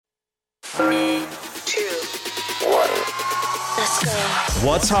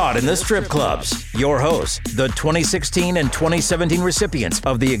What's hot in the strip clubs? Your hosts, the 2016 and 2017 recipients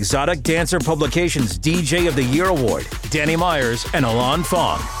of the Exotic Dancer Publications DJ of the Year Award, Danny Myers and Alon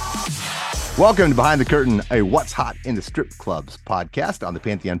Fong. Welcome to Behind the Curtain, a What's Hot in the Strip Clubs podcast on the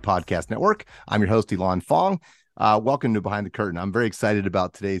Pantheon Podcast Network. I'm your host, Alon Fong. Welcome to Behind the Curtain. I'm very excited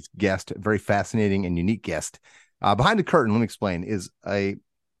about today's guest, very fascinating and unique guest. Behind the Curtain, let me explain, is a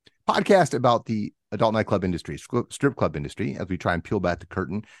podcast about the adult nightclub industry, strip club industry, as we try and peel back the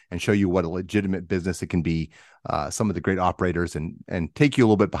curtain and show you what a legitimate business it can be, some of the great operators, and take you a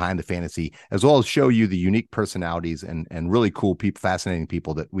little bit behind the fantasy, as well as show you the unique personalities and really cool people, fascinating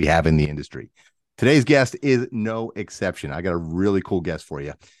people that we have in the industry. Today's guest is no exception. I got a really cool guest for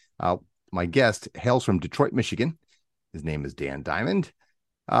you. My guest hails from Detroit, Michigan. His name is Dan Diamond.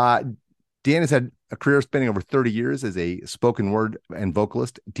 Dan has had a career spanning over 30 years as a spoken word and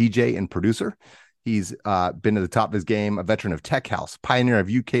vocalist, DJ, and producer. He's been at the top of his game, a veteran of tech house, pioneer of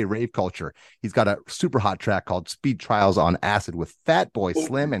UK rave culture. He's got a super hot track called Speed Trials on Acid with Fatboy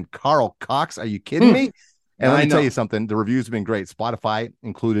Slim and Carl Cox. Are you kidding me? And let me tell you something. The reviews have been great. Spotify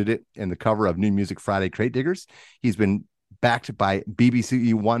included it in the cover of New Music Friday Crate Diggers. He's been backed by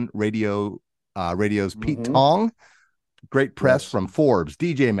BBC One Radio's Pete Tong. Great press from Forbes,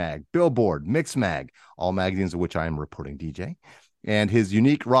 DJ Mag, Billboard, Mix Mag, all magazines of which I am reporting DJ. And his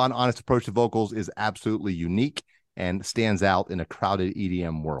unique, raw, and honest approach to vocals is absolutely unique and stands out in a crowded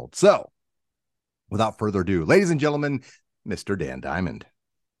EDM world. So, without further ado, ladies and gentlemen, Mr. Dan Diamond.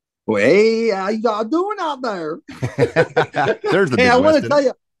 Well, hey, how y'all doing out there? There's the big I want to tell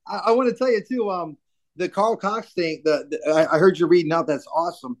you. I want to tell you too. The Carl Cox thing. I heard you reading out. That's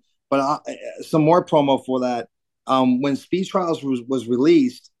awesome. But some more promo for that. When Speed Trials was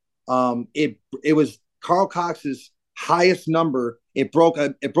released, it was Carl Cox's highest number. It broke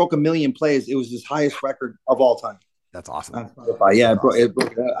a million plays. It was his highest record of all time. That's awesome. Yeah, it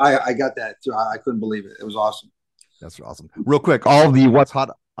broke. I got that too. I couldn't believe it. It was awesome. That's awesome. Real quick, all the What's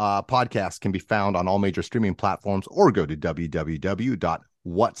Hot podcasts can be found on all major streaming platforms, or go to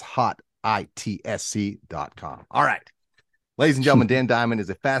www.whatshotitsc.com. All right. Ladies and gentlemen, Dan Diamond is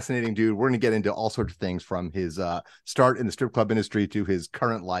a fascinating dude. We're going to get into all sorts of things, from his start in the strip club industry to his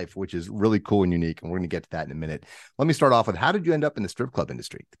current life, which is really cool and unique. And we're going to get to that in a minute. Let me start off with, how did you end up in the strip club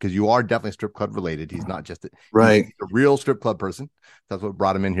industry? Because you are definitely strip club related. He's not just he's a real strip club person. That's what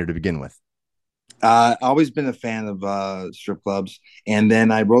brought him in here to begin with. Always been a fan of strip clubs. And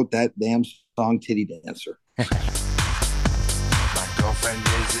then I wrote that damn song, Titty Dancer. My girlfriend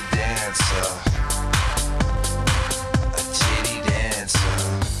is a dancer.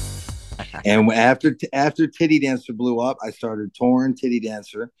 And after Titty Dancer blew up, I started touring Titty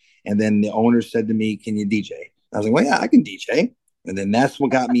Dancer. And then the owner said to me, "Can you DJ?" I was like, "Well, yeah, I can DJ." And then that's what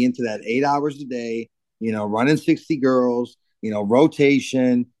got me into that 8 hours a day, running 60 girls,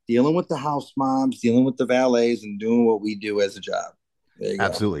 rotation, dealing with the house moms, dealing with the valets, and doing what we do as a job.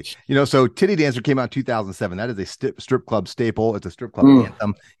 Absolutely. So Titty Dancer came out in 2007. That is a strip club staple. It's a strip club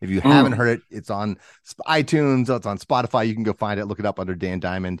anthem. If you haven't heard it, it's on iTunes. It's on Spotify. You can go find it. Look it up under Dan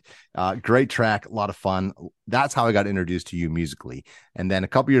Diamond. Great track. A lot of fun. That's how I got introduced to you musically. And then a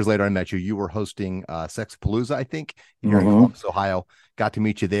couple years later, I met you. You were hosting Sexapalooza, I think, here in Columbus, Ohio. Got to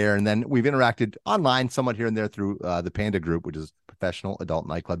meet you there. And then we've interacted online somewhat here and there through the Panda Group, which is Professional Adult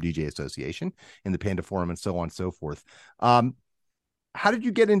Nightclub DJ Association, in the Panda Forum, and so on and so forth. How did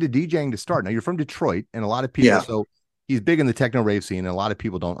you get into DJing to start? Now, you're from Detroit, and a lot of people, so he's big in the techno rave scene, and a lot of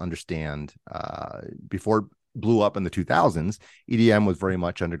people don't understand. Before it blew up in the 2000s, EDM was very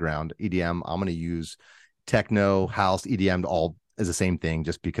much underground. EDM, I'm going to use techno, house, EDM all as the same thing,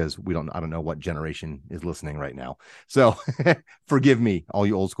 just because I don't know what generation is listening right now. So forgive me, all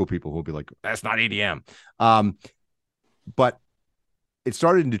you old school people who will be like, that's not EDM. But it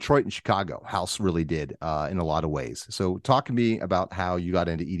started in Detroit and Chicago. House really did in a lot of ways. So talk to me about how you got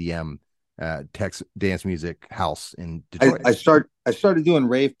into EDM, dance music, house in Detroit. I started doing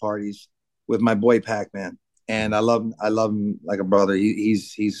rave parties with my boy Pac-Man, and I love him like a brother.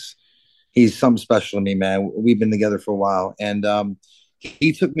 He's something special to me, man. We've been together for a while, and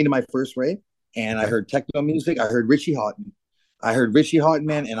he took me to my first rave, and I heard techno music. I heard Richie Hawtin,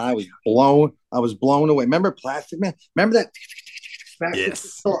 man, and I was blown away. Remember Plastic Man? Remember that?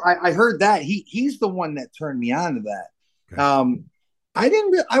 Yes. So I heard that he's the one that turned me on to that. Okay.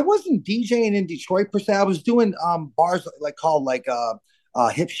 I wasn't DJing in Detroit per se. I was doing bars called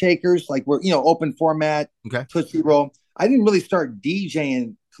hip shakers, like we're open format, Tootsie Roll. I didn't really start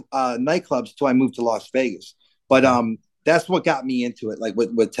DJing nightclubs till I moved to Las Vegas. But that's what got me into it, like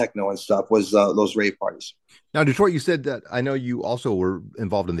with techno and stuff, was those rave parties. Now, Detroit, you said that I know you also were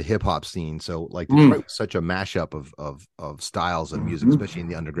involved in the hip hop scene. So like Detroit was such a mashup of styles of music, especially in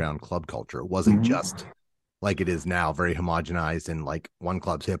the underground club culture. It wasn't just like it is now, very homogenized, and like one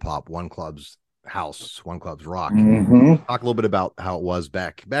club's hip hop, one club's house, one club's rock. Talk a little bit about how it was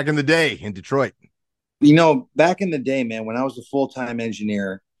back in the day in Detroit. You know, back in the day, man, when I was a full-time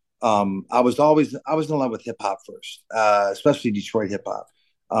engineer, I was in love with hip hop first, especially Detroit hip hop.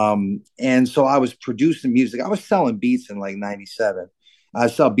 And so I was producing music. I was selling beats in like '97. I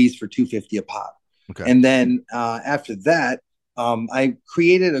sell beats for $250 a pop. Okay. And then after that, I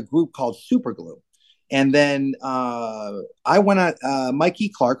created a group called Superglue. And then I went on Mikey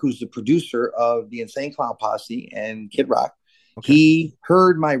Clark, who's the producer of the Insane Clown Posse and Kid Rock. Okay. He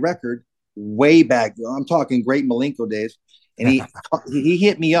heard my record way back. I'm talking Great Malenko days. And he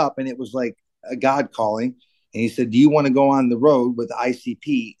hit me up, and it was like a God calling. And he said, do you want to go on the road with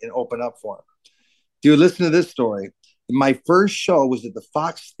ICP and open up for him? Dude, listen to this story. My first show was at the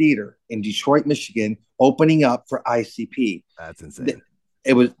Fox Theater in Detroit, Michigan, opening up for ICP. That's insane.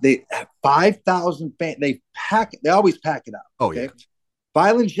 They 5,000 fans. They always pack it out. Oh, okay? Yeah.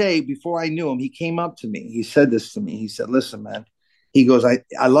 Violent J, before I knew him, he came up to me. He said this to me. He said, listen, man. He goes,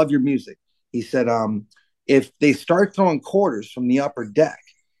 I love your music. He said, if they start throwing quarters from the upper deck,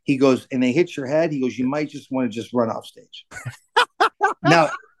 he goes, and they hit your head, he goes, you might just want to just run off stage. Now,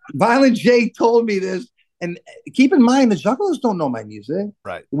 Violent J told me this, and keep in mind, the Juggalos don't know my music.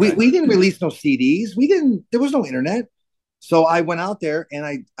 Right. We didn't release no CDs. There was no internet. So I went out there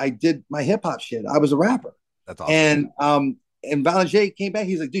and I did my hip hop shit. I was a rapper. That's awesome. And Violent J came back.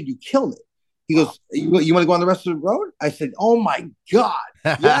 He's like, dude, you killed it. He goes, you want to go on the rest of the road? I said, oh my God.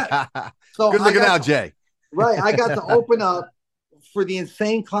 Yeah. So good looking out, Jay. Right. I got to open up for the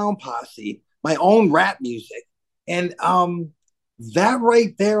Insane Clown Posse, my own rap music. And that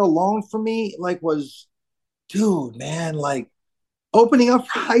right there alone for me, like, was, dude, man, like, opening up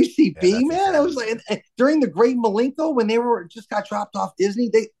for ICP, man. It was like during the Great Malenko, when they just got dropped off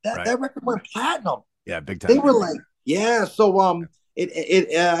Disney, that record went platinum. Yeah, big time. They were like, yeah. So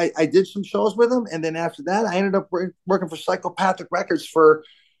I did some shows with them, and then after that, I ended up working for Psychopathic Records for.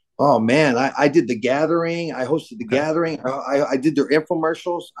 Oh man, I did The Gathering. I hosted The Gathering. I did their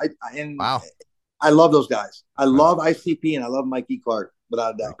infomercials. Wow. I love those guys. I love ICP and I love Mikey Clark,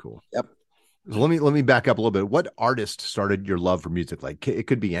 without a doubt. Very cool. Yep. So let me back up a little bit. What artist started your love for music? Like, it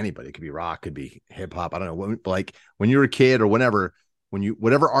could be anybody. It could be rock, could be hip hop. I don't know. Like when you were a kid or whatever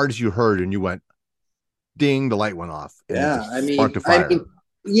artist you heard and you went, ding, the light went off. Yeah, sparked a fire.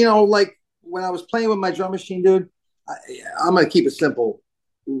 You know, like when I was playing with my drum machine, dude. I'm gonna keep it simple.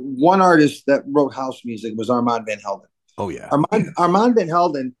 One artist that wrote house music was Armand Van Helden. Oh yeah, Armand Van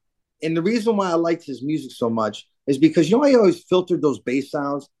Helden, and the reason why I liked his music so much is because, you know, I always filtered those bass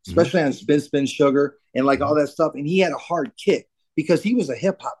sounds, especially on Spin Spin Sugar and like all that stuff. And he had a hard kick because he was a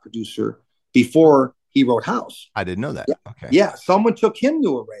hip hop producer before he wrote house. I didn't know that. Yeah. Okay. Yeah. Someone took him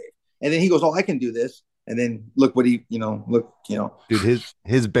to a rave, and then he goes, "Oh, I can do this." And then look what dude,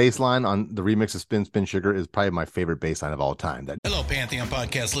 his bass line on the remix of Spin Spin Sugar is probably my favorite bass line of all time. Hello, Pantheon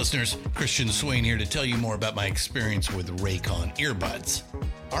podcast listeners. Christian Swain here to tell you more about my experience with Raycon earbuds.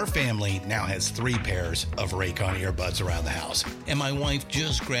 Our family now has 3 pairs of Raycon earbuds around the house, and my wife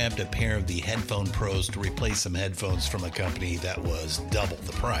just grabbed a pair of the Headphone Pros to replace some headphones from a company that was double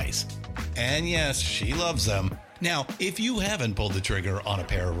the price. And yes, she loves them. Now, if you haven't pulled the trigger on a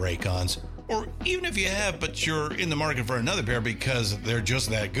pair of Raycons, or even if you have, but you're in the market for another pair because they're just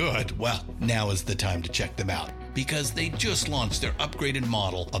that good, well, now is the time to check them out, because they just launched their upgraded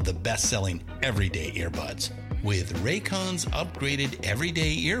model of the best-selling everyday earbuds. With Raycon's upgraded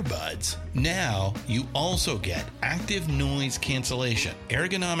everyday earbuds, now you also get active noise cancellation,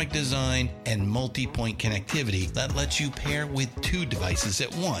 ergonomic design, and multi-point connectivity that lets you pair with 2 devices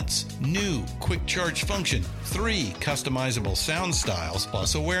at once. New quick charge function, 3 customizable sound styles,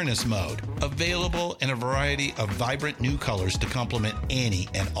 plus awareness mode. Available in a variety of vibrant new colors to complement any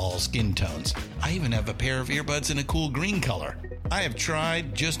and all skin tones. I even have a pair of earbuds in a cool green color. I have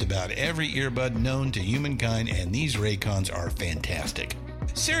tried just about every earbud known to humankind, and these Raycons are fantastic.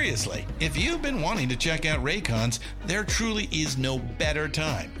 Seriously, if you've been wanting to check out Raycons, there truly is no better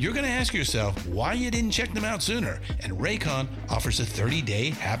time. You're going to ask yourself why you didn't check them out sooner, and Raycon offers a 30-day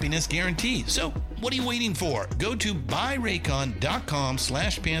happiness guarantee. So what are you waiting for? Go to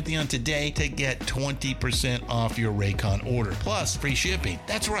buyraycon.com/Pantheon today to get 20% off your Raycon order, plus free shipping.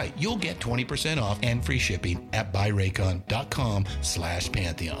 That's right, you'll get 20% off and free shipping at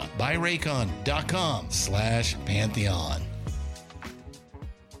buyraycon.com/Pantheon. buyraycon.com/Pantheon.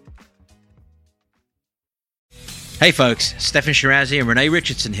 Hey folks, Stefan Shirazi and Renee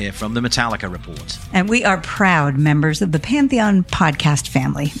Richardson here from the Metallica Report. And we are proud members of the Pantheon podcast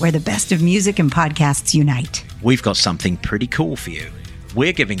family, where the best of music and podcasts unite. We've got something pretty cool for you.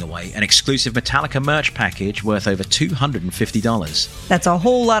 We're giving away an exclusive Metallica merch package worth over $250. That's a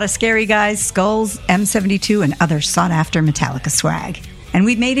whole lot of Scary Guys, Skulls, M72, and other sought-after Metallica swag. And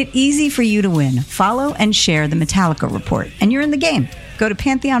we've made it easy for you to win. Follow and share the Metallica Report, and you're in the game. Go to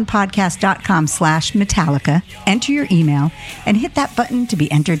pantheonpodcast.com/Metallica, enter your email, and hit that button to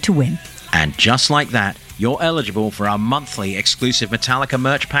be entered to win. And just like that, you're eligible for our monthly exclusive Metallica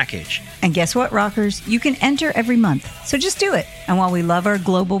merch package. And guess what, rockers? You can enter every month, so just do it. And while we love our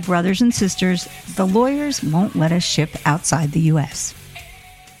global brothers and sisters, the lawyers won't let us ship outside the U.S.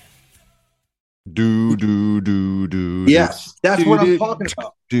 Yes, that's what I'm talking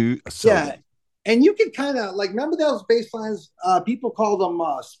about. Yeah, and you can kind of like remember those bass lines. People call them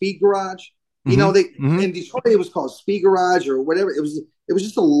Speed Garage. You know, they in Detroit it was called Speed Garage or whatever. It was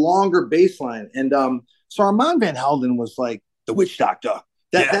just a longer bass line, and so Armand Van Helden was like the witch doctor.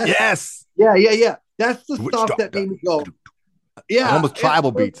 Yes. That's the stuff that made me go. Yeah, almost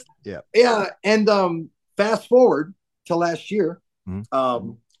tribal beats. Yeah, and fast forward to last year.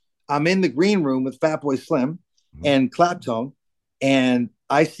 I'm in the green room with Fatboy Slim and Claptone, and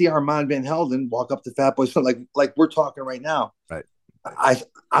I see Armand Van Helden walk up to Fatboy Slim, like we're talking right now. Right. I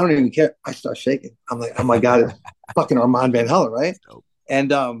don't even care. I start shaking. I'm like, oh my God, it's fucking Armand Van Helden, right?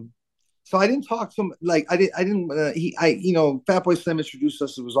 And so I didn't talk to him. Like Fatboy Slim introduced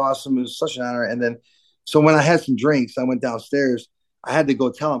us. It was awesome. It was such an honor. And then, so when I had some drinks, I went downstairs. I had to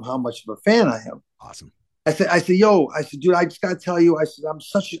go tell him how much of a fan I am. Awesome. I said, dude, I just got to tell you, I said,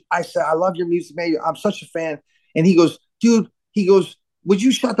 I love your music, man. I'm such a fan. And he goes, dude, would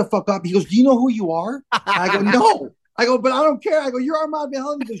you shut the fuck up? He goes, do you know who you are? I go, no. I go, but I don't care. I go, you're Armand Van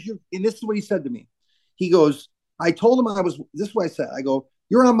Helden. He goes, and this is what he said to me. He goes, I told him this is what I said. I go,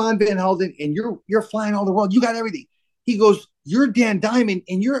 you're Armand Van Helden and you're flying all the world. You got everything. He goes, you're Dan Diamond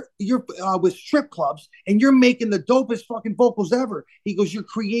and you're with strip clubs and you're making the dopest fucking vocals ever. He goes, you're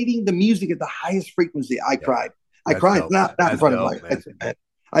creating the music at the highest frequency. I cried. I cried. Dope. Not in front of my.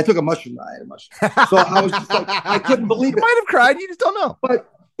 I took a mushroom. I had a mushroom. So I was just like, I couldn't believe it. You might have cried. You just don't know. But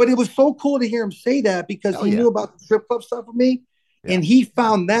it was so cool to hear him say that because he knew about the strip club stuff with me. Yeah. And he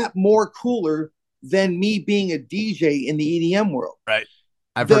found that more cooler than me being a DJ in the EDM world. Right.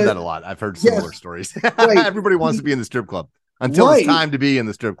 I've heard that a lot. I've heard similar stories. Right. Everybody wants to be in the strip club until it's time to be in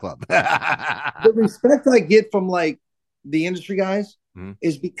the strip club. The respect I get from like the industry guys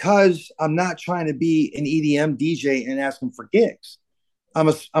is because I'm not trying to be an EDM DJ and ask them for gigs. I'm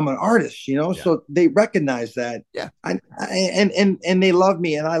an artist, so they recognize that. Yeah. And they love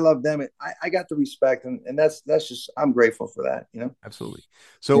me and I love them. I got the respect and that's just, I'm grateful for that, Absolutely.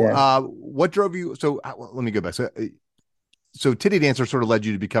 So, what drove you? So let me go back. So Titty Dancer sort of led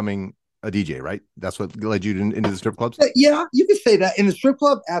you to becoming a DJ, right? That's what led you into the strip clubs? Yeah, you could say that. In the strip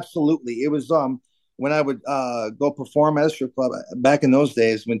club, absolutely. It was when I would go perform at a strip club back in those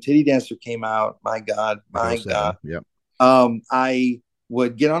days when Titty Dancer came out. My God. Yeah. I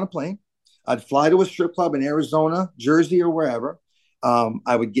would get on a plane. I'd fly to a strip club in Arizona, Jersey, or wherever.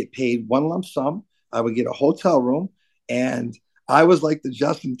 I would get paid one lump sum. I would get a hotel room, and I was like the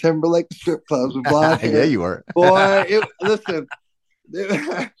Justin Timberlake strip clubs with blonde hair. Yeah, you were. Boy,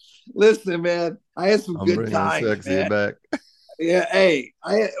 listen, man. I had some good times. Sexy back. Yeah, hey,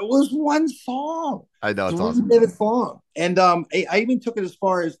 it was one song. I know, it's awesome. 1-minute song, and I even took it as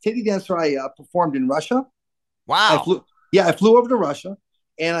far as Titty Dancer. I performed in Russia. Wow. I flew over to Russia,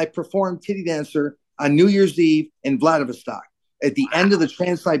 and I performed Titty Dancer on New Year's Eve in Vladivostok at the end of the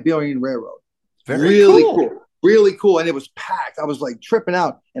Trans-Siberian Railroad. Really cool. Really cool. And it was packed. I was like tripping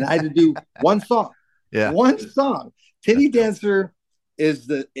out. And I had to do one song. Yeah. One song. Titty Dancer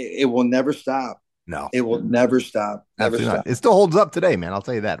it will never stop. No. It will never stop. Never Absolutely stop. Not. It still holds up today, man. I'll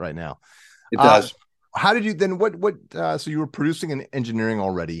tell you that right now. It does. How did you then so you were producing and engineering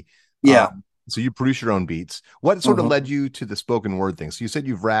already. Yeah. So you produce your own beats. What sort of led you to the spoken word thing? So you said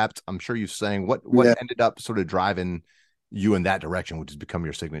you've rapped. I'm sure you've sang. What ended up sort of driving you in that direction, which has become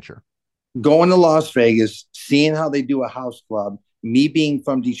your signature? Going to Las Vegas, seeing how they do a house club, me being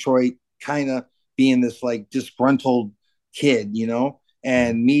from Detroit, kind of being this like disgruntled kid,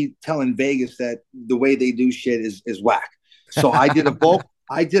 and me telling Vegas that the way they do shit is whack. So I did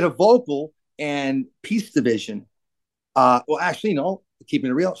a vocal and Peace Division. Well, actually, no,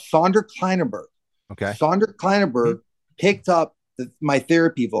 keeping it real. Sonder Kleinenberg. Okay. Sonder Kleinenberg picked up my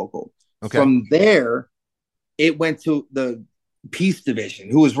therapy vocal. Okay. From there, it went to the Peace Division,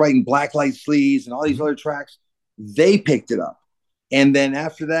 who was writing Black Light Sleeves and all these other tracks. They picked it up. And then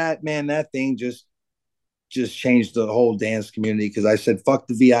after that, man, that thing just just changed the whole dance community because I said, fuck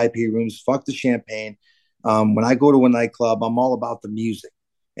the VIP rooms, fuck the champagne. When I go to a nightclub, I'm all about the music.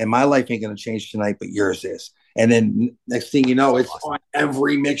 And my life ain't going to change tonight, but yours is. And then next thing you know, it's on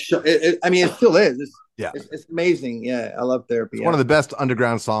every mix show. I mean, it still is. It's amazing. Yeah, I love Therapy. It's one of the best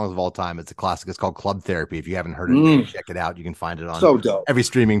underground songs of all time. It's a classic. It's called Club Therapy. If you haven't heard it, check it out. You can find it on every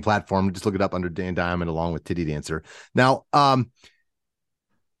streaming platform. Just look it up under Dan Diamond along with Titty Dancer. Now,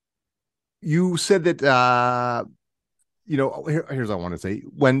 you said that, here's what I want to say.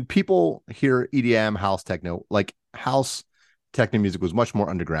 When people hear EDM, house techno, like house techno music was much more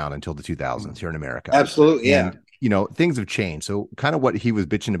underground until the 2000s here in America. Absolutely. Yeah. And, things have changed. So kind of what he was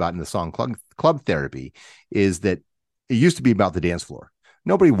bitching about in the song Club Therapy is that it used to be about the dance floor.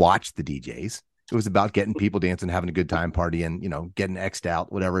 Nobody watched the DJs. It was about getting people dancing, having a good time, partying, getting X'd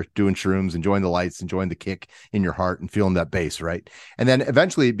out, whatever, doing shrooms, enjoying the lights, enjoying the kick in your heart and feeling that bass, right? And then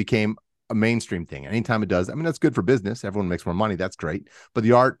eventually it became a mainstream thing. Anytime it does, I mean, that's good for business. Everyone makes more money. That's great. But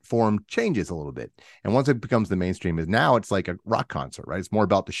the art form changes a little bit. And once it becomes the mainstream, is now it's like a rock concert, right? It's more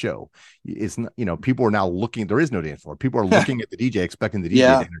about the show. It's not, people are now looking, there is no dance floor. People are looking at the DJ, expecting the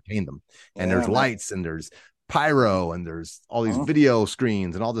DJ to entertain them. And there's lights and there's pyro and there's all these video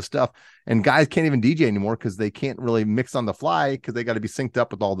screens and all this stuff. And guys can't even DJ anymore because they can't really mix on the fly because they got to be synced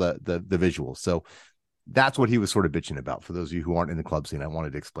up with all the visuals. So that's what he was sort of bitching about. For those of you who aren't in the club scene, I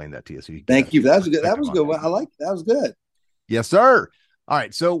wanted to explain that to you. So thank you. That was good. That was good. I like that. Was good. Yes, sir. All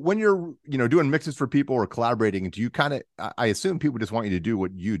right. So when you're, doing mixes for people or collaborating, do you kind of, I assume people just want you to do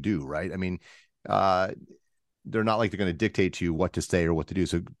what you do, right? I mean, they're not like they're going to dictate to you what to say or what to do.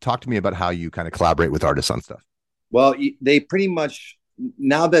 So talk to me about how you kind of collaborate with artists on stuff. Well, they pretty much,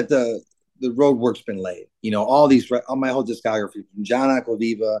 now that the road work's been laid, all my whole discography from John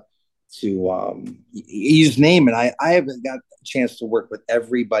Aquaviva to you just name it. I haven't got a chance to work with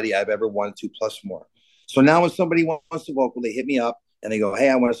everybody I've ever wanted to, plus more. So now when somebody wants to vocal, they hit me up and they go, hey,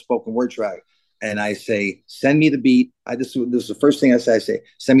 I want a spoken word track. And I say, send me the beat. this is the first thing I say,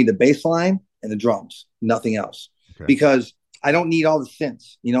 send me the bass line and the drums, nothing else. Okay. Because I don't need all the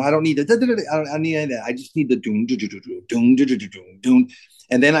synths. I don't need the, I don't need any of that. I just need the doom, doom, doom, doom, doom, doom, doom.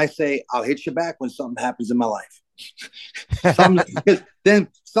 And then I say, I'll hit you back when something happens in my life. Then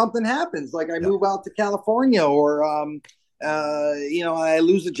something happens, like I move out to California, or I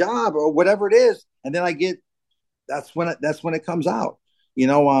lose a job or whatever it is, and then that's when it comes out.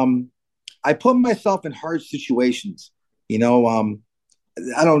 I put myself in hard situations. I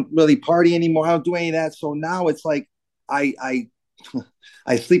don't really party anymore. I don't do any of that. So now it's like I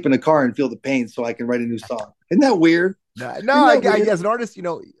sleep in a car and feel the pain so I can write a new song. Isn't that weird? No, I as an artist,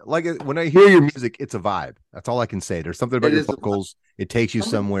 like when I hear your music, it's a vibe. That's all I can say. There's something about your vocals. It takes you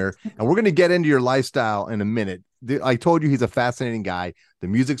somewhere. And we're going to get into your lifestyle in a minute. I told you he's a fascinating guy. The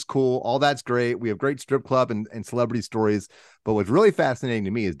music's cool. All that's great. We have great strip club and celebrity stories. But what's really fascinating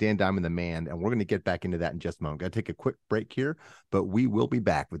to me is Dan Diamond, the man. And we're going to get back into that in just a moment. Got to take a quick break here, but we will be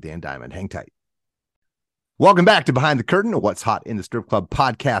back with Dan Diamond. Hang tight. Welcome back to Behind the Curtain, a What's Hot in the Strip Club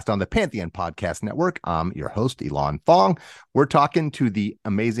podcast on the Pantheon Podcast Network. I'm your host, Elon Fong. We're talking to the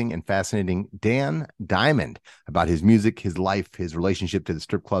amazing and fascinating Dan Diamond about his music, his life, his relationship to the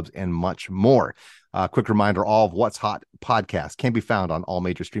strip clubs, and much more. Quick reminder, all of What's Hot podcasts can be found on all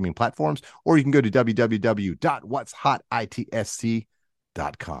major streaming platforms, or you can go to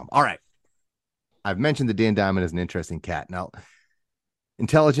www.whatshotitsc.com. All right. I've mentioned that Dan Diamond is an interesting cat. Now,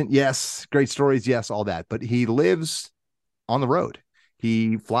 intelligent, yes. Great stories, yes, all that. But he lives on the road.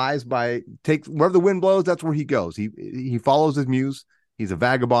 He flies takes wherever the wind blows, that's where he goes. He follows his muse. He's a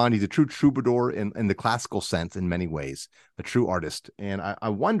vagabond. He's a true troubadour in the classical sense in many ways, a true artist. And I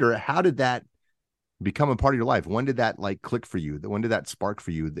wonder, how did that become a part of your life? When did that click for you? When did that spark for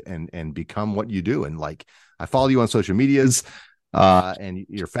you and become what you do? And I follow you on social medias and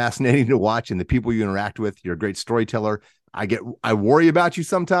you're fascinating to watch, and the people you interact with, you're a great storyteller. I worry about you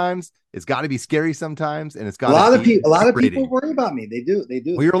sometimes. It's got to be scary sometimes, and it's got a lot of people worry about me. They do.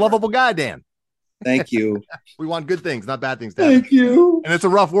 Well, you're a lovable guy, Dan. Thank you. We want good things, not bad things. Thank you. And it's a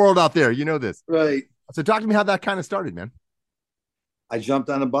rough world out there. You know this, right? So talk to me how that kind of started, man. I jumped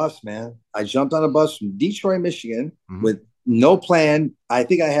on a bus, man. I jumped on a bus from Detroit, Michigan, with no plan. I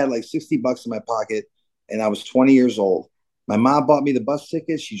think I had like $60 in my pocket, and I was 20 years old. My mom bought me the bus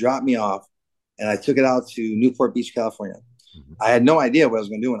ticket. She dropped me off, and I took it out to Newport Beach, California. I had no idea what I was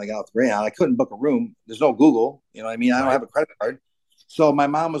going to do when I got off the Greyhound. I couldn't book a room. There's no Google. You know what I mean? I don't have a credit card. So my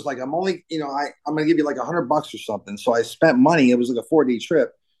mom was like, I'm only, I'm going to give you like $100 or something. So I spent money. It was like a 4-day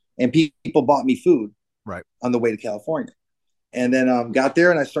trip, and people bought me food on the way to California. And then got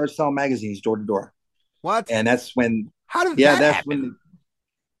there, and I started selling magazines door to door. What? And that's when, how did that happen?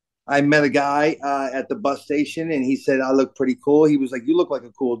 I met a guy at the bus station, and he said I look pretty cool. He was like, "You look like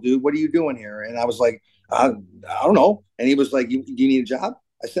a cool dude. What are you doing here?" And I was like, I don't know." And he was like, "Do you need a job?"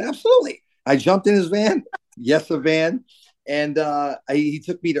 I said, "Absolutely." I jumped in his van. Yes, a van. And he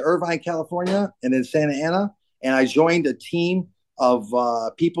took me to Irvine, California, and then Santa Ana. And I joined a team of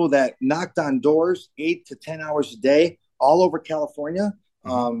people that knocked on doors 8 to 10 hours a day all over California,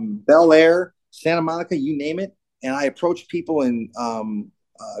 Bel Air, Santa Monica, you name it. And I approached people in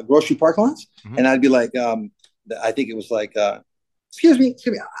grocery parking lots, and I'd be like, I think it was like, excuse me,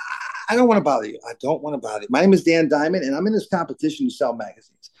 I don't want to bother you. I don't want to bother you. My name is Dan Diamond, and I'm in this competition to sell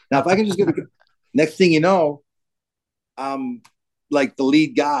magazines. Now, if I can just get next thing you know, I'm like the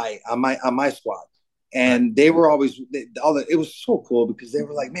lead guy on my squad. And they were always it was so cool because they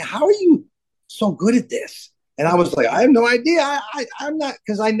were like, "Man, how are you so good at this?" And I was like, "I have no idea. I'm not,"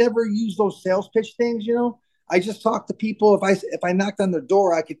 because I never use those sales pitch things. I just talked to people. If I knocked on their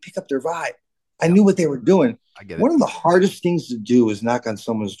door, I could pick up their vibe. I knew what they were doing. I get it. One of the hardest things to do is knock on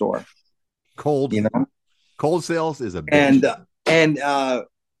someone's door. Cold sales is a bitch. And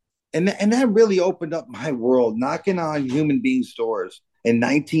that really opened up my world, knocking on human beings' doors in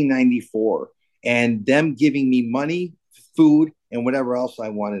 1994. And them giving me money, food, and whatever else I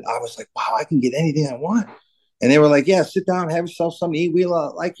wanted. I was like, wow, I can get anything I want. And they were like, yeah, sit down, have yourself something to eat. We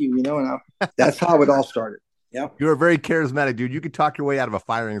like you, And that's how it all started. Yeah. You were a very charismatic dude. You could talk your way out of a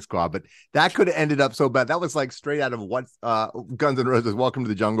firing squad, but that could have ended up so bad. That was like straight out of Guns N' Roses' Welcome to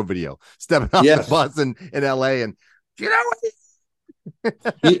the Jungle video. Stepping off the bus in LA and, you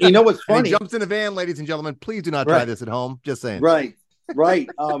know what's funny? And he jumps in a van, ladies and gentlemen. Please do not try this at home. Just saying. Right.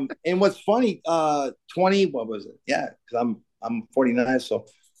 And what's funny, 20, what was it? Yeah, because I'm 49, so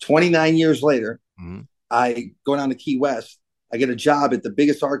 29 years later, I go down to Key West. I get a job at the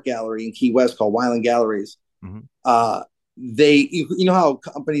biggest art gallery in Key West called Wyland Galleries. They, you know how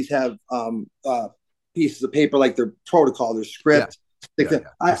companies have pieces of paper like their protocol, their script.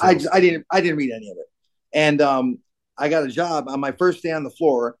 I didn't read any of it, and I got a job on my first day on the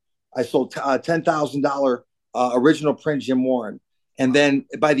floor. I sold $10,000 original print Jim Warren. And then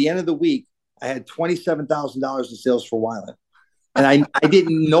by the end of the week, I had $27,000 in sales for Wyland. And I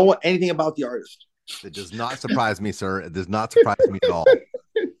didn't know anything about the artist. It does not surprise me, sir. It does not surprise me at all.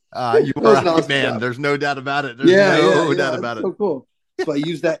 You are a hype man. There's no doubt about it. There's no doubt about it. So cool. So I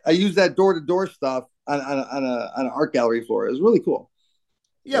use that door-to-door stuff on an art gallery floor. It was really cool.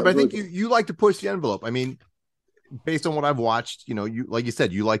 Yeah, but I think you like to push the envelope. I mean, based on what I've watched, you like you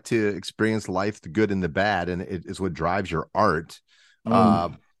said, you like to experience life, the good and the bad, and it is what drives your art.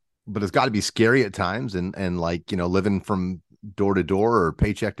 But it's got to be scary at times, and like living from door to door or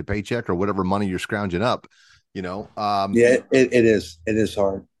paycheck to paycheck or whatever money you're scrounging up. It is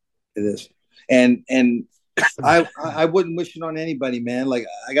hard. It is, and I wouldn't wish it on anybody, man. Like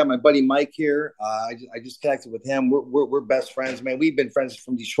I got my buddy Mike here. I just connected with him. We're best friends, man. We've been friends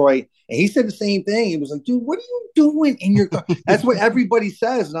from Detroit, and he said the same thing. He was like, "Dude, what are you doing in your?" That's what everybody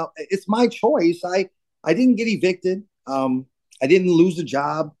says. Now it's my choice. I didn't get evicted. I didn't lose a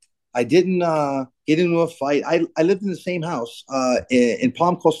job. I didn't get into a fight. I lived in the same house in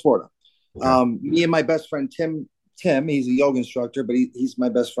Palm Coast, Florida. Me and my best friend Tim. He's a yoga instructor, but he's my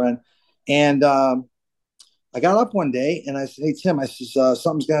best friend, and. I got up one day and I said, "Hey, Tim," I says,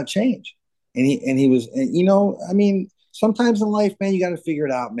 "something's got to change." And he was, I mean, sometimes in life, man, you got to figure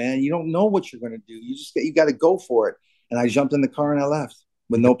it out, man. You don't know what you're going to do. You got to go for it. And I jumped in the car and I left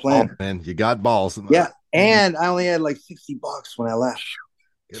with no plan. Oh, man, you got balls. Yeah. And I only had like $60 when I left.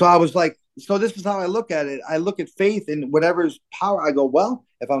 So I was like, so this is how I look at it. I look at faith in whatever's power. I go, well,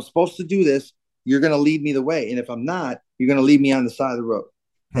 if I'm supposed to do this, you're going to lead me the way. And if I'm not, you're going to leave me on the side of the road.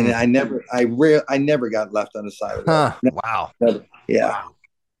 And I never got left on the side of the road. Wow. Never. Yeah. Wow.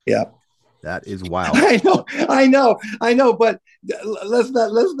 Yeah. That is wild. I know. But let's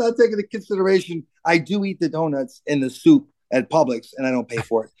not take into consideration. I do eat the donuts in the soup at Publix, and I don't pay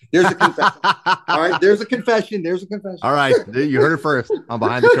for it. There's a confession. All right. There's a confession. All right. You heard it first. I'm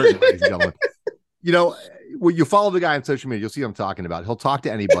behind the curtain, ladies and gentlemen. When you follow the guy on social media, you'll see what I'm talking about. He'll talk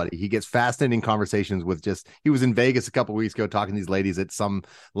to anybody. He gets fascinating conversations with he was in Vegas a couple of weeks ago talking to these ladies at some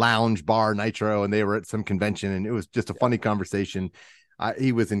lounge bar, Nitro, and they were at some convention, and it was just a funny conversation.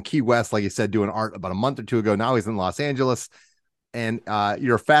 He was in Key West, like you said, doing art about a month or two ago. Now he's in Los Angeles, and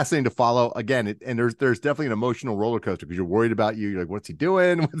you're fascinating to follow. Again, and there's definitely an emotional roller coaster because you're worried about you. You're like, what's he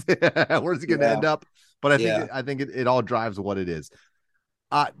doing? Where's he going to end up? But I think it all drives what it is.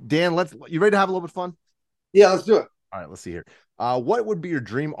 Dan, you ready to have a little bit of fun? Yeah, let's do it. All right, let's see here. What would be your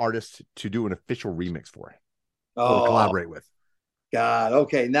dream artist to do an official remix for? Or collaborate with? God,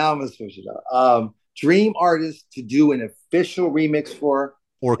 okay. Now I'm going to switch it up. Dream artist to do an official remix for.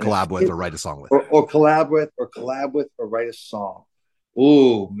 Or collab with or write a song with. Or collab with or write a song.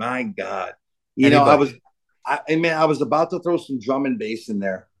 Oh my God. Anybody. I was about to throw some drum and bass in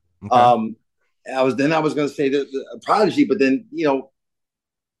there. Okay. I was going to say the Prodigy, but then,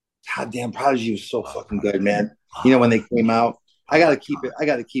 God damn, Prodigy was so fucking good, man. When they came out, I got to keep it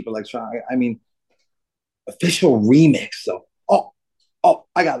electronic. I mean, official remix though. Oh,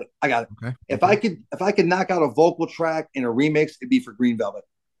 I got it. Okay. If I could knock out a vocal track in a remix, it'd be for Green Velvet.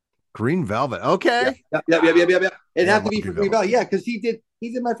 Green Velvet. Okay. Yeah. It'd have to be for Green Velvet. Yeah, because he did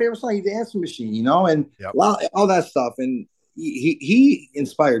my favorite song. He did Answer Machine, and all that stuff. And he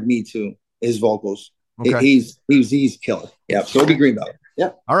inspired me too. His vocals. Okay. He's killer. Yeah. So it'd be Green Velvet.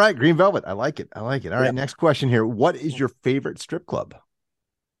 Yeah. All right, Green Velvet. I like it. All right. Next question here. What is your favorite strip club?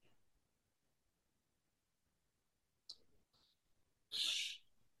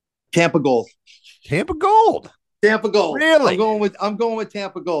 Tampa Gold. Tampa Gold. Really? I'm going with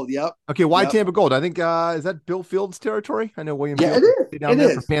Tampa Gold. Yep. Okay. Why Tampa Gold? I think is that Bill Fields' territory? I know William. Yeah, Fields it is. Down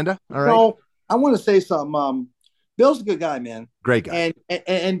there for Panda. All right. So I want to say something. Bill's a good guy, man. Great guy.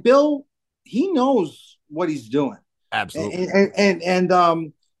 And Bill, he knows what he's doing. Absolutely. And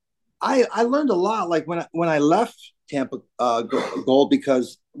I learned a lot. Like when I left Tampa Gold,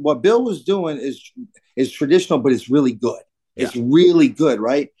 because what Bill was doing is traditional, but it's really good. Yeah. It's really good,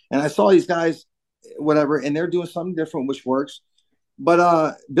 right? And I saw these guys, whatever, and they're doing something different, which works.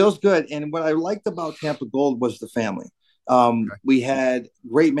 But Bill's good. And what I liked about Tampa Gold was the family. We had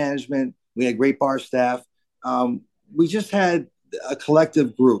great management. We had great bar staff. We just had a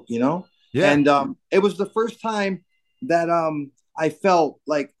collective group, Yeah. And it was the first time that I felt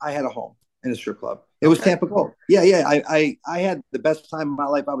like I had a home in a strip club. It was Tampa Gold. Yeah. I had the best time of my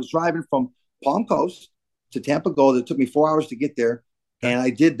life. I was driving from Palm Coast to Tampa Gold. It took me 4 hours to get there. And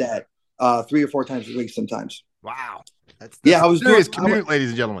I did that 3 or 4 times a week sometimes. Wow. That's I was serious commute, ladies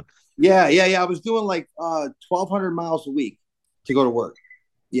and gentlemen. Yeah. I was doing like 1,200 miles a week to go to work.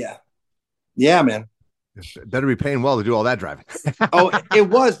 Yeah. Yeah, man. Better be paying well to do all that driving. Oh, it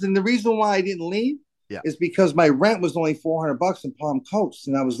was. And the reason why I didn't leave is because my rent was only $400 in Palm Coast,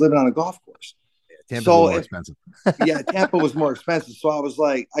 and I was living on a golf course. Tampa was more expensive. Tampa was more expensive. So I was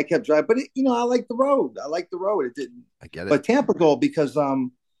like, I kept driving, but I like the road. It didn't. I get it. But Tampa Gold, because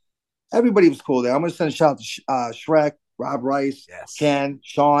everybody was cool there. I'm going to send a shout out to Shrek, Rob Rice, Ken,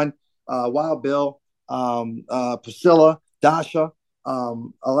 Sean, Wild Bill, Priscilla, Dasha,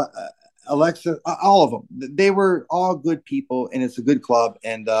 Alexa, all of them. They were all good people, and it's a good club.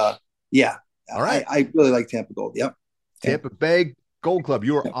 And all right, I really like Tampa Gold. Yep, Tampa Bay Gold Club.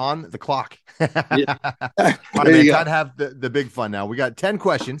 You are on the clock. All right, man. Time to have the big fun now. We got 10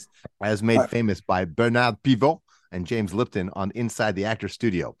 questions, as made famous by Bernard Pivot and James Lipton on Inside the Actor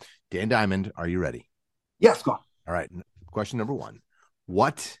Studio. Dan Diamond, are you ready? Yes, go on. All right. Question number 1.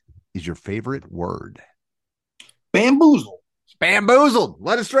 What is your favorite word? Bamboozled. Bamboozled.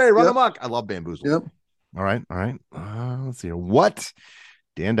 Led astray. Run amok. I love bamboozled. Yep. All right. Let's see here. What,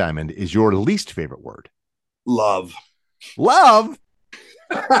 Dan Diamond, is your least favorite word? Love.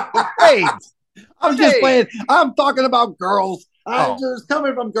 Hey, I'm just playing. I'm talking about girls. I'm just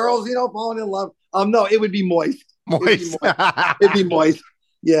coming from girls, falling in love. No, it would be moist. It'd be moist.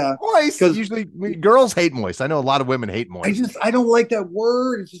 Yeah. Moist. Usually girls hate moist. I know a lot of women hate moist. I don't like that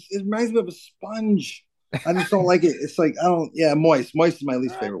word. It reminds me of a sponge. I just don't like it. It's like, moist. Moist is my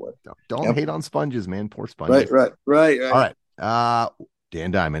least favorite word. Don't hate on sponges, man. Poor sponges. Right. All right.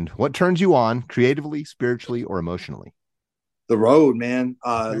 Dan Diamond, what turns you on creatively, spiritually, or emotionally? The road, man.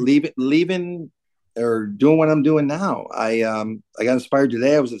 Leaving or doing what I'm doing now. I got inspired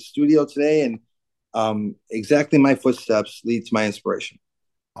today. I was at the studio today, and exactly my footsteps lead to my inspiration.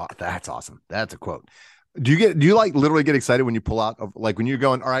 Oh, that's awesome. That's a quote. Do you like literally get excited when you pull out of, like, when you're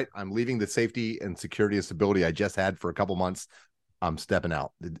going, all right, I'm leaving the safety and security and stability I just had for a couple months, I'm stepping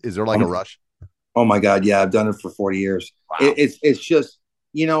out? Is there like a rush? Oh my God. Yeah. I've done it for 40 years. Wow. It's just,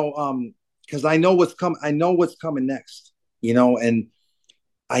 cause I know what's coming. I know what's coming next, and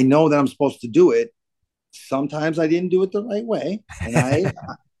I know that I'm supposed to do it. Sometimes I didn't do it the right way. And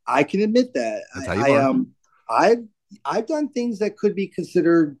I can admit that. I've done things that could be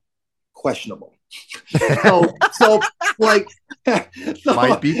considered questionable. so might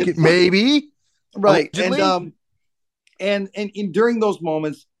be, maybe, right. And during those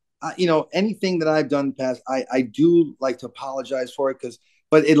moments, anything that I've done in the past, I do like to apologize for it,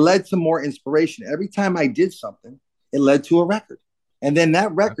 but it led to more inspiration. Every time I did something, it led to a record, and then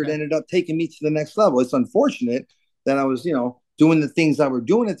that record ended up taking me to the next level. It's unfortunate that I was, doing the things I were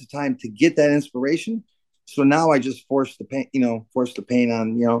doing at the time to get that inspiration. So now I just force the pain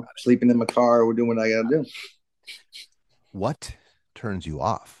on, sleeping in my car or doing what I got to do. What turns you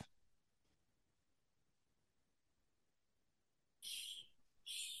off?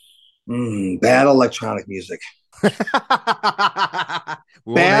 Bad electronic music. We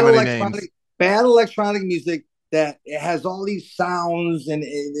won't Bad name any names. bad electronic music that it has all these sounds and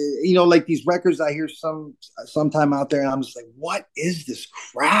like these records I hear sometime out there, and I'm just like, what is this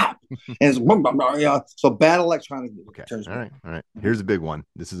crap? And it's so bad electronic music. Okay. Turns me All right. Here's a big one.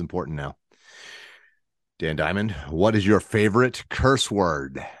 This is important now. Dan Diamond, what is your favorite curse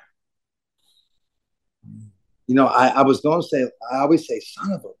word? I was going to say, I always say,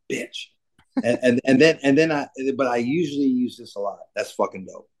 son of a bitch. But I usually use this a lot. That's fucking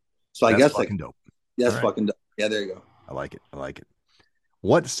dope. So I guess fucking dope. That's right. fucking dope. Yeah, there you go. I like it.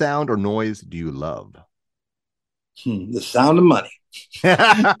 What sound or noise do you love? The sound of money.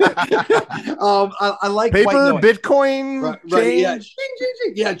 I like paper, Bitcoin, right, change.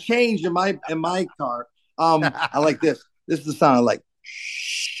 Yeah, change in my car. I like this. This is the sound I like.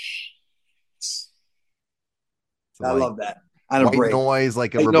 I love that. White noise,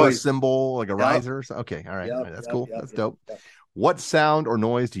 like a white reverse noise. symbol, like a Yep. riser. Okay, all right. Yep, All right. That's yep, cool. yep, That's yep, dope. yep. What sound or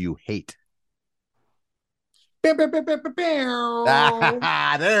noise do you hate? There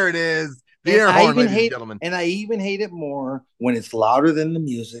it is. The air horn, ladies and gentlemen. And I even hate it more when it's louder than the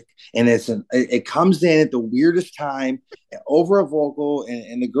music, and it comes in at the weirdest time over a vocal,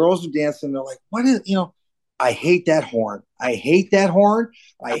 and the girls are dancing. They're like, "What is?" I hate that horn. I hate that horn.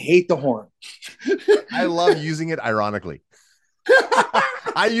 I hate the horn. I love using it ironically.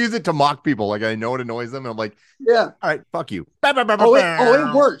 I use it to mock people. Like, I know it annoys them, and I'm like, yeah, all right, fuck you.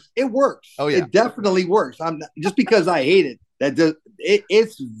 It works. It works. Oh yeah, it definitely works. I'm not, just because I hate it.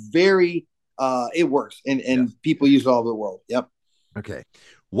 It's very. It works, and people use it all over the world. Yep. Okay.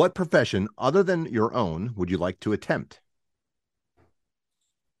 What profession other than your own would you like to attempt?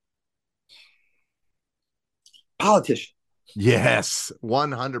 Politician. Yes,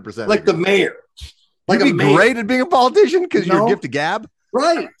 100%. Like the mayor. Like you'd be great at being a politician because you're a gift of gab.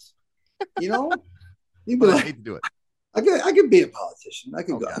 Right. You'd be I hate to do it. I could be a politician. I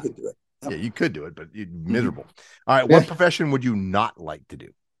could go. I could do it. Yeah, you could do it, but you're miserable. All right. What profession would you not like to do?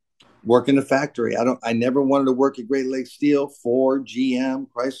 Work in a factory. I never wanted to work at Great Lakes Steel, Ford, GM,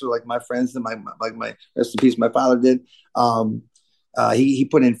 Chrysler, like my friends and my rest in peace, my father did. He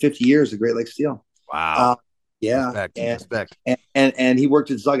put in 50 years at Great Lakes Steel. Wow. Yeah. Respect. And he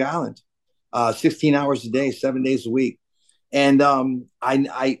worked at Zug Island, 16 hours a day, 7 days a week. And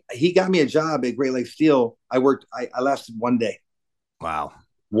he got me a job at Great Lakes Steel. I lasted 1 day. Wow.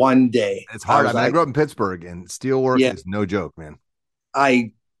 1 day. It's hard. I grew up in Pittsburgh, and steel work is no joke, man.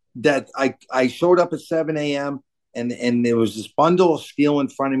 I showed up at 7 a.m. and there was this bundle of steel in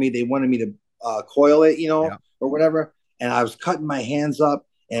front of me. They wanted me to coil it, or whatever. And I was cutting my hands up,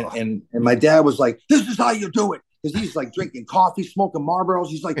 and my dad was like, "This is how you do it." Because he's like drinking coffee, smoking Marlboros.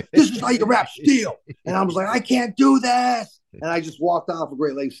 He's like, "This is how you wrap steel." And I was like, "I can't do this." And I just walked off of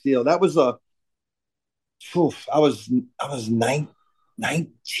Great Lakes Steel. That was I was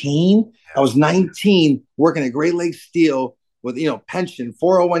 19. I was 19 working at Great Lakes Steel with pension,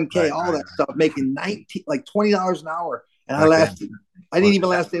 401k, all that stuff, making $20 an hour. And I didn't even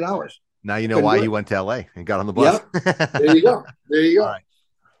last 8 hours. Now you know why you went to LA and got on the bus. Yep. There you go. All right.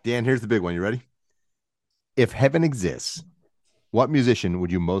 Dan, here's the big one. You ready? If heaven exists, what musician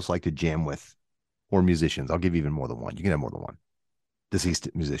would you most like to jam with? Or musicians? I'll give you even more than one. You can have more than one.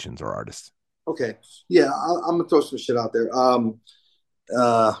 Deceased musicians or artists. Okay. Yeah, I'm gonna throw some shit out there.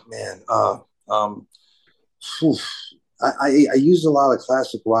 I use a lot of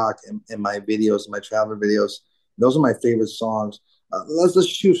classic rock in my videos, my travel videos. Those are my favorite songs. Let's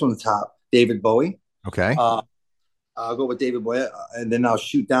choose from the top. David Bowie. Okay. I'll go with David Bowie, and then I'll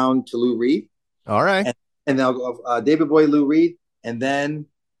shoot down to Lou Reed. All right. And then I'll go David Bowie, Lou Reed, and then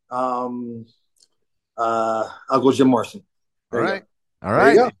I'll go Jim Morrison. All right.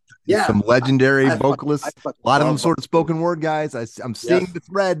 Yeah. Some legendary vocalists. A lot of them sort of spoken word guys. I'm seeing the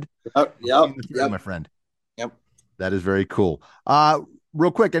thread. Yep. My friend. Yep. That is very cool.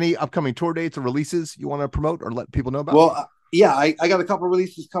 Real quick, any upcoming tour dates or releases you want to promote or let people know about? Well, I got a couple of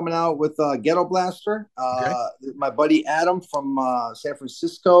releases coming out with Ghetto Blaster. My buddy Adam from San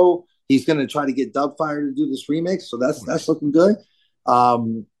Francisco, he's going to try to get Dubfire to do this remix, so that's looking good.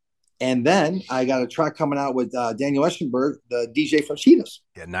 And then I got a track coming out with Daniel Eschenberg, the DJ from Cheetahs.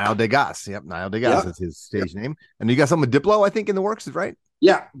 Yeah, Nile Degas. Yep, Nile Degas is his stage name. And you got something with Diplo, I think, in the works, is right?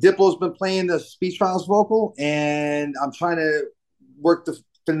 Yeah, Diplo's been playing the Speech Trials vocal, and I'm trying to work the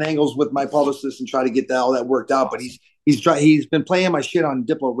finagles with my publicist and try to get all that worked out. But he's been playing my shit on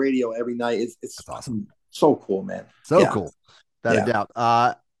Diplo radio every night. It's awesome. So cool, man. So cool. Without a doubt.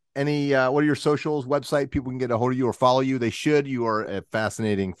 what are your socials, website? People can get a hold of you or follow you. They should. You are a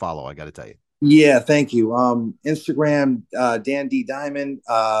fascinating follow, I got to tell you. Yeah, thank you. Instagram, Dan D Diamond.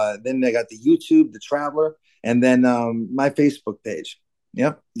 Then I got the YouTube, The Traveler, and then my Facebook page.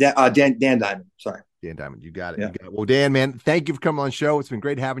 Yep. Dan Diamond. Sorry. Dan Diamond. You got it. Yeah. You got it. Well, Dan, man, thank you for coming on the show. It's been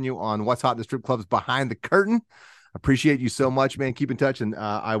great having you on What's Hot in the Strip Clubs Behind the Curtain. Appreciate you so much, man. Keep in touch. And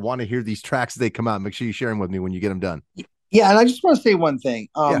I want to hear these tracks as they come out. Make sure you share them with me when you get them done. Yeah. And I just want to say one thing.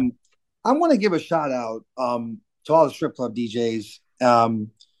 I want to give a shout out to all the strip club DJs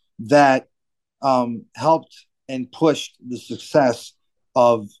that helped and pushed the success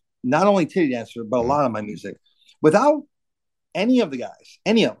of not only Titty Dancer, but a lot of my music. Without any of the guys,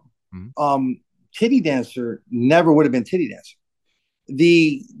 any of them, Titty Dancer never would have been Titty Dancer.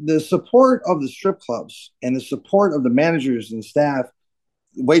 The support of the strip clubs and the support of the managers and staff,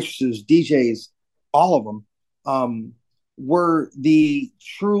 waitresses, DJs, all of them were the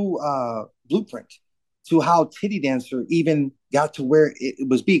true blueprint to how Titty Dancer even got to where it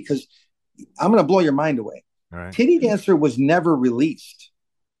was be. Because I'm going to blow your mind away. All right. Titty Dancer was never released.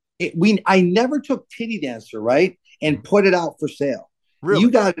 I never took Titty Dancer, right, and put it out for sale. Really?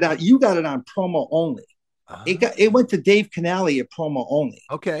 You got it out. You got it on promo only. It went to Dave Canali at promo only.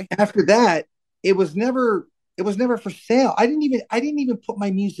 Okay. After that, it was never for sale. I didn't even put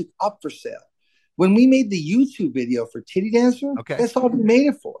my music up for sale. When we made the YouTube video for Titty Dancer, that's all we made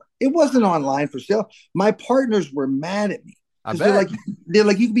it for. It wasn't online for sale. My partners were mad at me. They're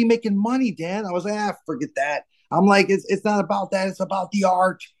like, you could be making money, Dan. I was like, forget that. I'm like, it's not about that. It's about the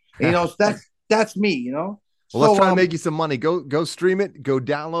art. So that's me, Well, let's try to make you some money. Go stream it. Go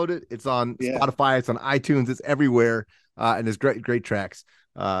download it. It's on Spotify. It's on iTunes. It's everywhere. And it's great tracks.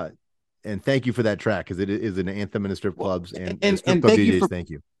 And thank you for that track, because it is an anthem in the strip clubs and strip club DJs. Thank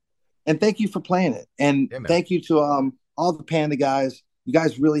you. And thank you for playing it. And thank you to all the Panda guys. You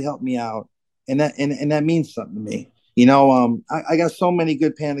guys really helped me out. And that means something to me. I got so many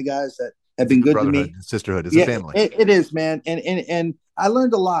good Panda guys that have been good to me. Sisterhood is a family. It is, man. And I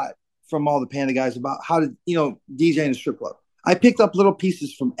learned a lot from all the Panda guys about how to, DJ in a strip club. I picked up little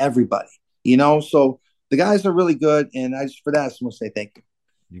pieces from everybody, so the guys are really good. And I just want to say thank you.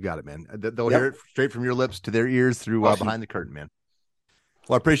 You got it, man. They'll hear it straight from your lips to their ears through Behind the Curtain, man.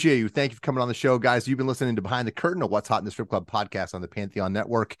 Well, I appreciate you. Thank you for coming on the show, guys. You've been listening to Behind the Curtain, a What's Hot in the Strip Club podcast on the Pantheon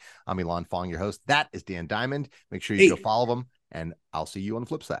Network. I'm Elon Fong, your host. That is Dan Diamond. Make sure you go follow them, and I'll see you on the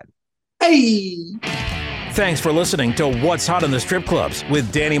flip side. Hey! Thanks for listening to What's Hot in the Strip Clubs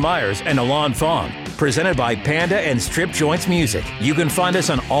with Danny Myers and Alon Fong, presented by Panda and Strip Joints Music. You can find us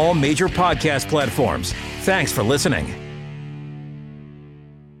on all major podcast platforms. Thanks for listening.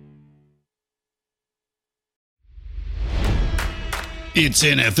 It's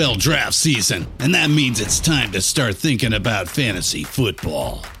NFL draft season, and that means it's time to start thinking about fantasy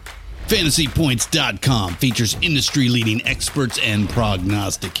football. FantasyPoints.com features industry-leading experts and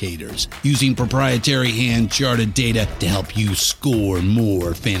prognosticators using proprietary hand-charted data to help you score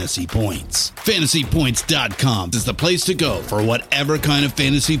more fantasy points. FantasyPoints.com is the place to go for whatever kind of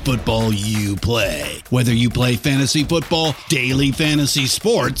fantasy football you play. Whether you play fantasy football, daily fantasy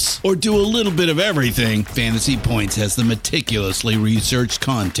sports, or do a little bit of everything, Fantasy Points has the meticulously researched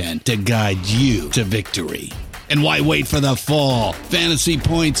content to guide you to victory. And why wait for the fall? Fantasy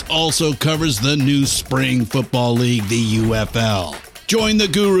Points also covers the new spring football league, the UFL. Join the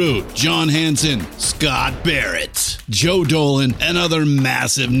guru, John Hansen, Scott Barrett, Joe Dolan, and other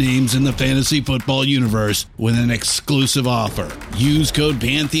massive names in the fantasy football universe with an exclusive offer. Use code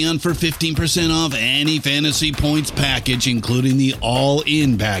Pantheon for 15% off any Fantasy Points package, including the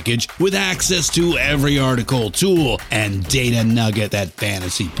all-in package, with access to every article, tool, and data nugget that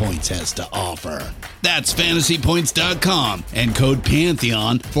Fantasy Points has to offer. That's FantasyPoints.com and code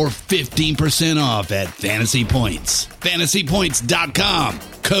Pantheon for 15% off at Fantasy Points. FantasyPoints.com,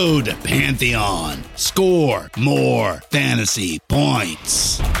 code Pantheon. Score more fantasy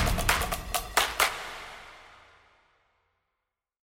points.